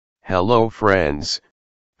Hello friends,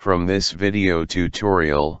 from this video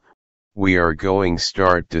tutorial, we are going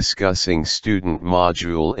start discussing student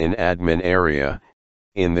module in admin area.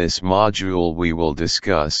 In this module we will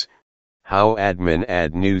discuss how admin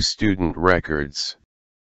add new student records.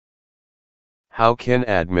 How can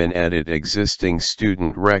admin edit existing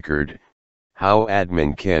student record, how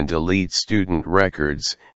admin can delete student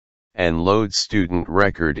records, and load student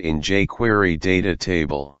record in jQuery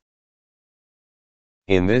Datatable.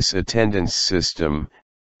 In this attendance system,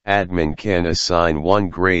 admin can assign one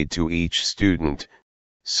grade to each student,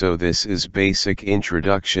 so this is basic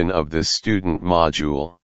introduction of the student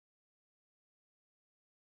module.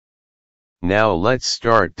 Now let's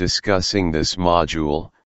start discussing this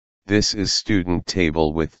module. This is student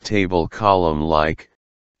table with table column like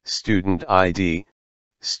student ID,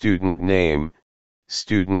 student name,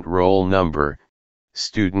 student roll number,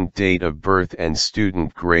 student date of birth and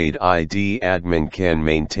student grade ID. Admin can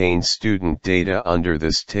maintain student data under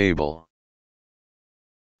this table.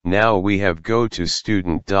 Now we have go to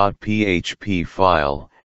student.php file,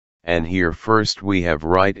 and here first we have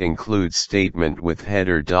write include statement with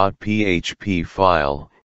header.php file.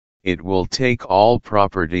 It will take all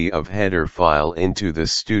property of header file into the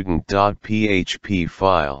student.php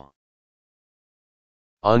file.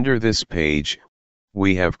 Under this page,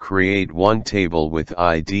 we have create one table with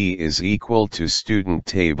ID is equal to student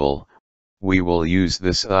table. We will use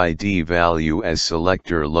this ID value as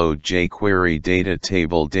selector load jQuery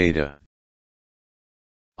Datatable data.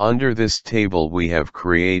 Under this table we have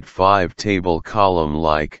create 5 table column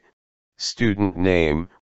like student name,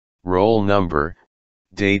 roll number,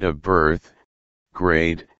 date of birth,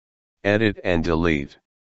 grade, edit and delete.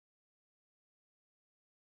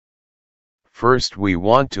 First we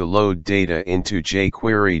want to load data into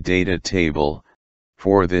jQuery Datatable.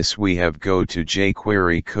 For this we have go to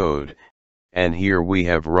jQuery code, and here we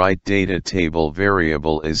have write Datatable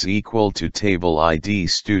variable is equal to table ID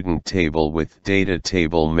student table with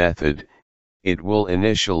Datatable method. It will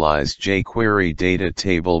initialize jQuery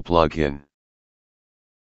Datatable plugin.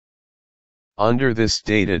 Under this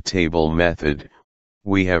Datatable method,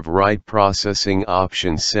 we have write processing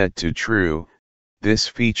option set to true. This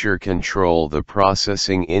feature control the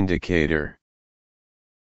processing indicator.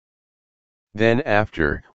 Then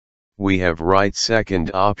after, we have write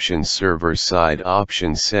second option server side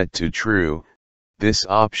option set to true. This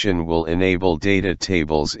option will enable data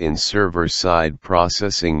tables in server side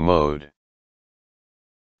processing mode.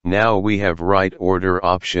 Now we have write order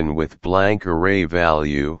option with blank array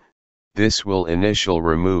value. This will initial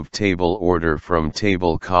remove table order from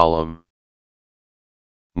table column.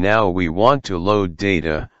 Now we want to load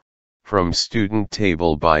data from student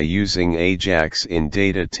table by using Ajax in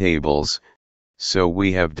data tables, so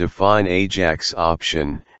we have define Ajax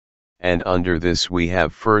option, and under this we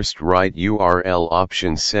have first write URL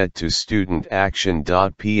option set to student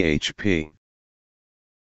action.php.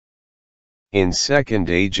 In second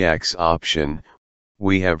Ajax option,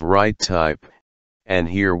 we have write type, and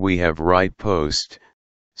here we have write post.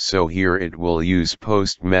 So here it will use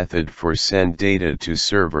post method for send data to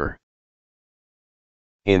server.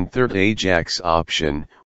 In third Ajax option,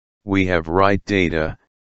 we have write data.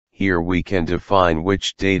 Here we can define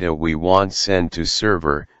which data we want send to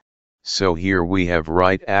server. So here we have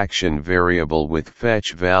write action variable with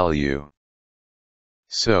fetch value.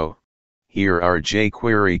 So, here our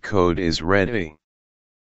jQuery code is ready.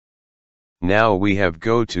 Now we have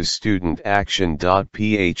go to student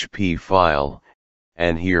action.php file.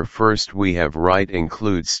 And here first we have write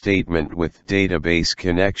include statement with database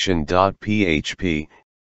connection.php.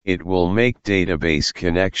 It will make database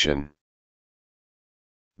connection.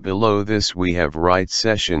 Below this we have write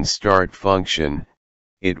session start function.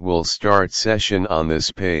 It will start session on this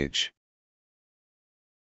page.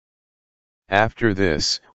 After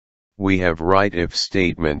this, we have write if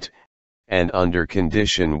statement, and under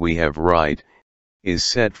condition we have write is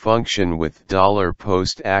set function with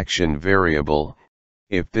 $post action variable.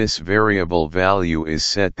 If this variable value is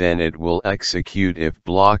set, then it will execute if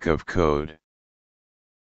block of code.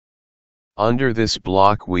 Under this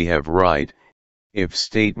block we have write if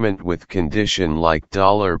statement with condition like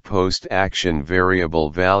 $post action variable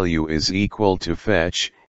value is equal to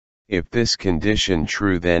fetch. If this condition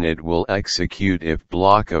true, then it will execute if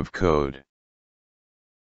block of code.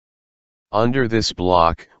 Under this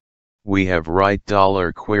block, we have write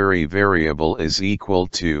 $query variable is equal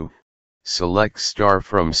to select star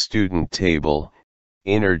from student table,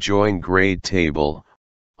 inner join grade table,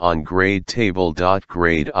 on grade table.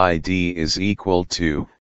 Grade ID is equal to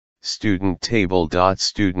student table.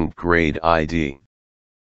 Student grade ID.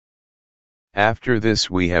 After this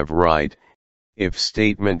we have write if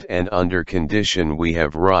statement and under condition we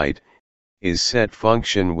have write, is set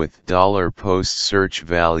function with $post search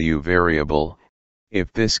value variable.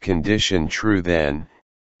 If this condition true, then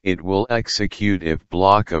it will execute if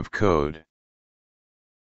block of code.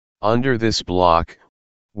 Under this block,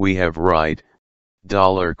 we have write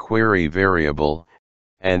 $query variable,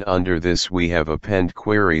 and under this we have append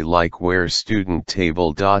query like where student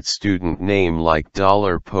table dot student name like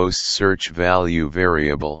 $post search value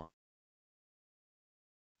variable.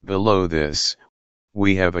 Below this,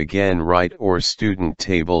 we have again write or student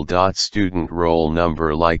table dot student roll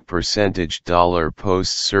number like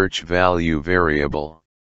 $post search value variable.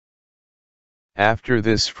 After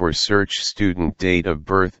this, for search student date of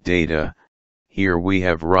birth data, here we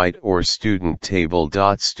have write or student table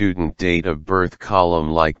dot student date of birth column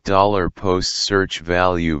like $post search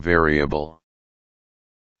value variable.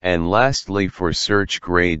 And lastly, for search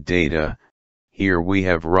grade data, here we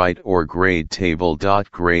have write or grade table dot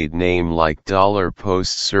grade name like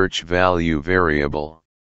 $post search value variable.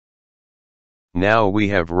 Now we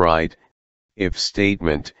have write, if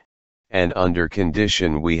statement, and under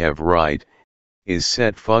condition we have write, is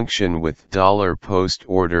set function with $post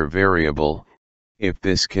order variable. If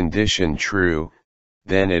this condition true,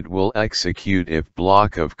 then it will execute if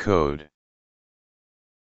block of code.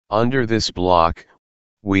 Under this block,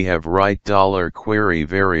 we have write $query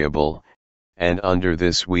variable, and under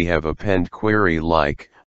this we have append query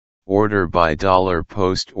like order by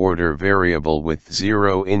 $post order variable with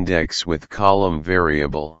 0 index with column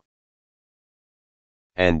variable,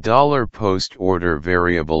 and $post order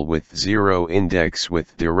variable with 0 index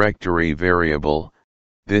with directory variable.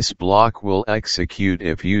 This block will execute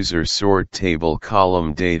if user sort table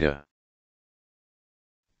column data.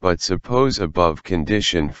 But suppose above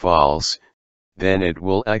condition false, then it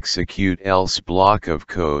will execute else block of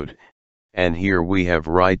code, and here we have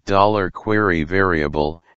write $query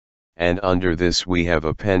variable, and under this we have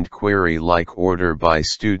append query like order by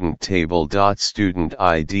student table dot student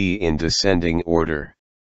ID in descending order.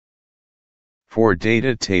 For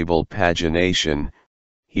data table pagination,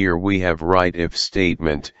 here we have write if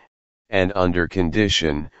statement, and under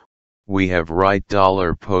condition, we have write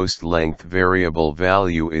 $post length variable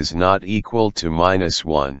value is not equal to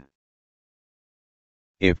 -1.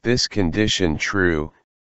 If this condition true,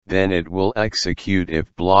 then it will execute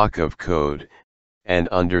if block of code, and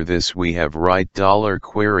under this we have write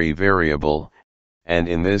 $query variable, and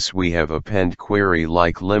in this we have append query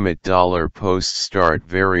like limit $post start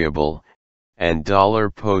variable, and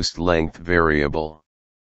 $post length variable.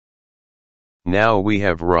 Now we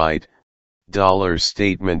have write,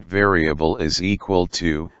 $statement variable is equal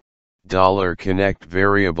to, $connect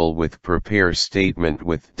variable with prepare statement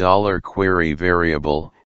with $query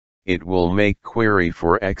variable, it will make query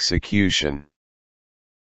for execution.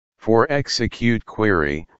 For execute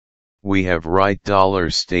query, we have write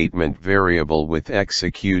 $statement variable with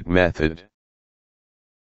execute method.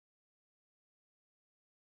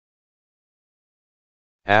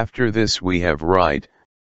 After this we have write,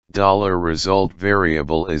 $result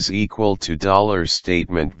variable is equal to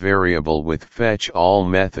 $statement variable with fetch all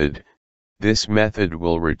method. This method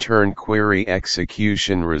will return query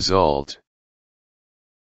execution result.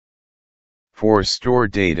 For store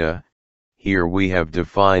data, here we have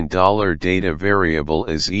defined $data variable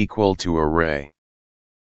is equal to array.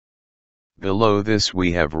 Below this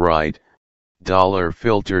we have write,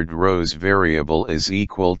 $filtered rows variable is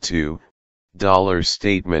equal to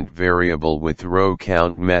 $statement variable with row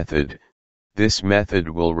count method. This method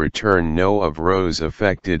will return no of rows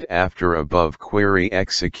affected after above query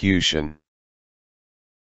execution.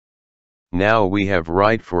 Now we have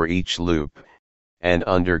write for each loop, and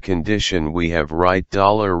under condition we have write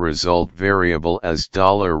 $result variable as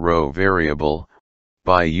 $row variable.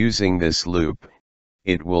 By using this loop,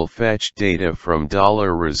 it will fetch data from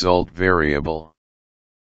 $result variable.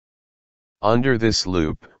 Under this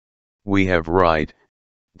loop, we have write,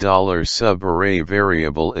 $subarray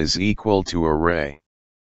variable is equal to array.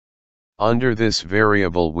 Under this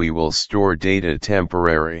variable we will store data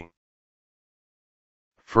temporary.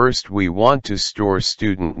 First we want to store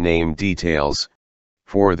student name details.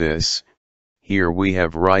 For this, here we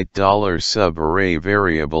have write $subarray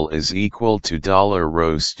variable is equal to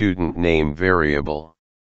 $row student name variable.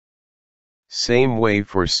 Same way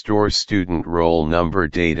for store student roll number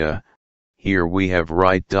data. Here we have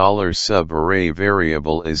write $subarray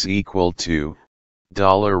variable is equal to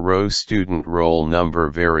 $row student roll number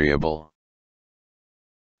variable.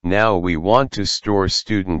 Now we want to store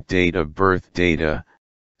student date of birth data,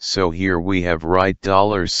 so here we have write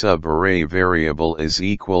 $subarray variable is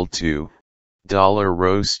equal to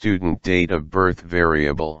 $row student date of birth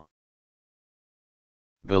variable.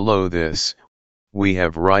 Below this, we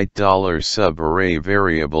have write $subarray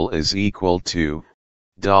variable is equal to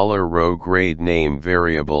 $row grade name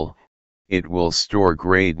variable. It will store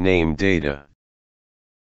grade name data.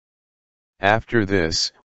 After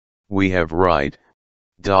this, we have write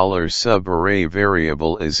 $subarray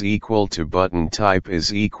variable is equal to button type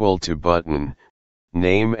is equal to button,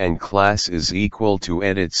 name and class is equal to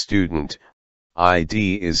edit student,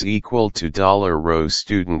 ID is equal to $row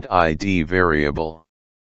student ID variable.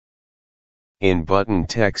 In button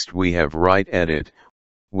text we have write edit.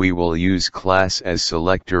 We will use class as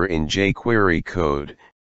selector in jQuery code,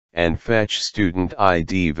 and fetch student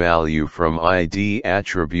ID value from ID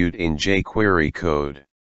attribute in jQuery code.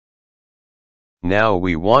 Now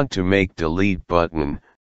we want to make delete button.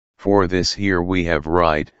 For this here we have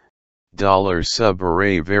write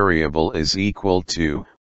 $subarray variable is equal to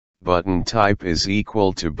button type is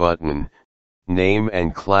equal to button, name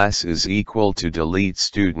and class is equal to delete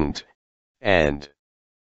student, and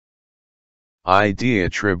ID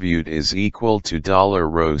attribute is equal to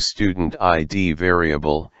 $row student ID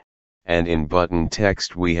variable, and in button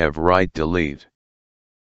text we have write delete.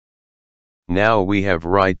 Now we have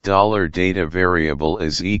write $data variable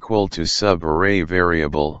is equal to subarray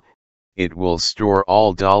variable. It will store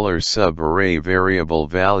all $subarray variable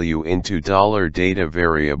value into $data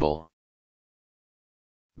variable.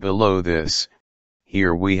 Below this,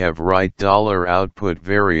 here we have write $output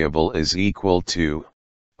variable is equal to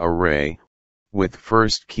array, with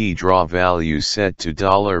first key draw value set to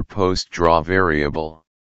 $post draw variable.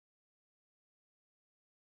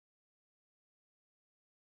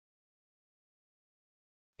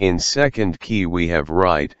 In second key we have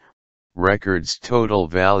write records total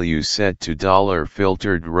value set to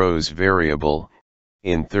 $filtered rows variable.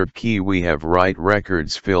 In third key we have write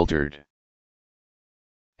records filtered.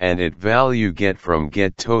 And it value get from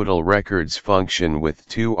get total records function with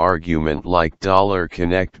two argument like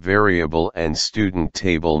 $connect variable and student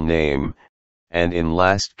table name, and in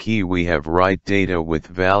last key we have write data with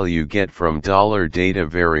value get from $data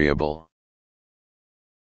variable.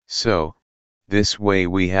 So, this way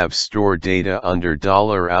we have store data under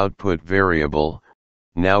 $output variable.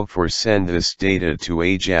 Now for send this data to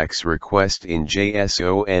Ajax request in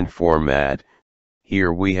JSON format.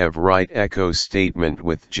 Here we have write echo statement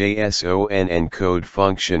with JSON encode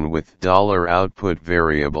function with $output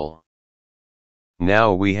variable.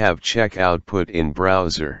 Now we have check output in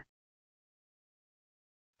browser.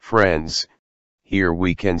 Friends, here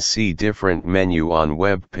we can see different menu on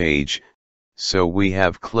web page. So we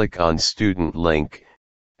have click on student link.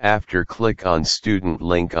 After click on student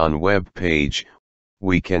link on web page,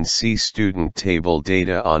 we can see student table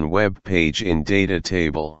data on web page in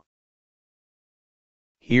Datatable.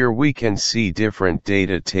 Here we can see different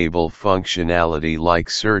Datatable functionality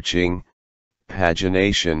like searching,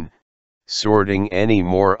 pagination, sorting any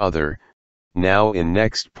more other. Now in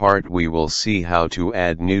next part we will see how to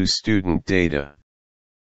add new student data.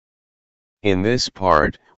 In this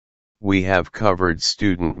part, we have covered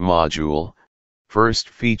student module. First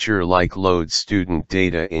feature like load student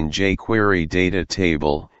data in jQuery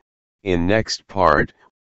Datatable. In next part,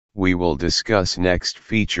 we will discuss next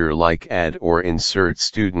feature like add or insert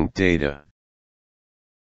student data.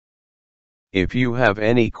 If you have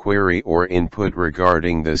any query or input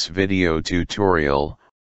regarding this video tutorial,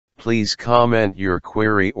 please comment your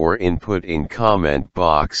query or input in comment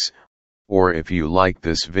box. Or if you like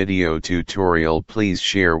this video tutorial, please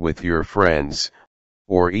share with your friends,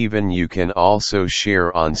 or even you can also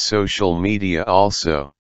share on social media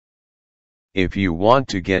also. If you want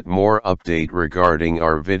to get more update regarding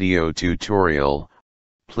our video tutorial,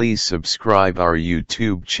 please subscribe our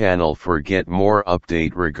YouTube channel for get more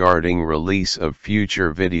update regarding release of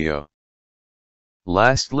future video.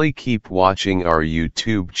 Lastly, keep watching our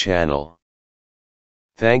YouTube channel.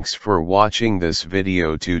 Thanks for watching this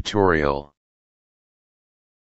video tutorial.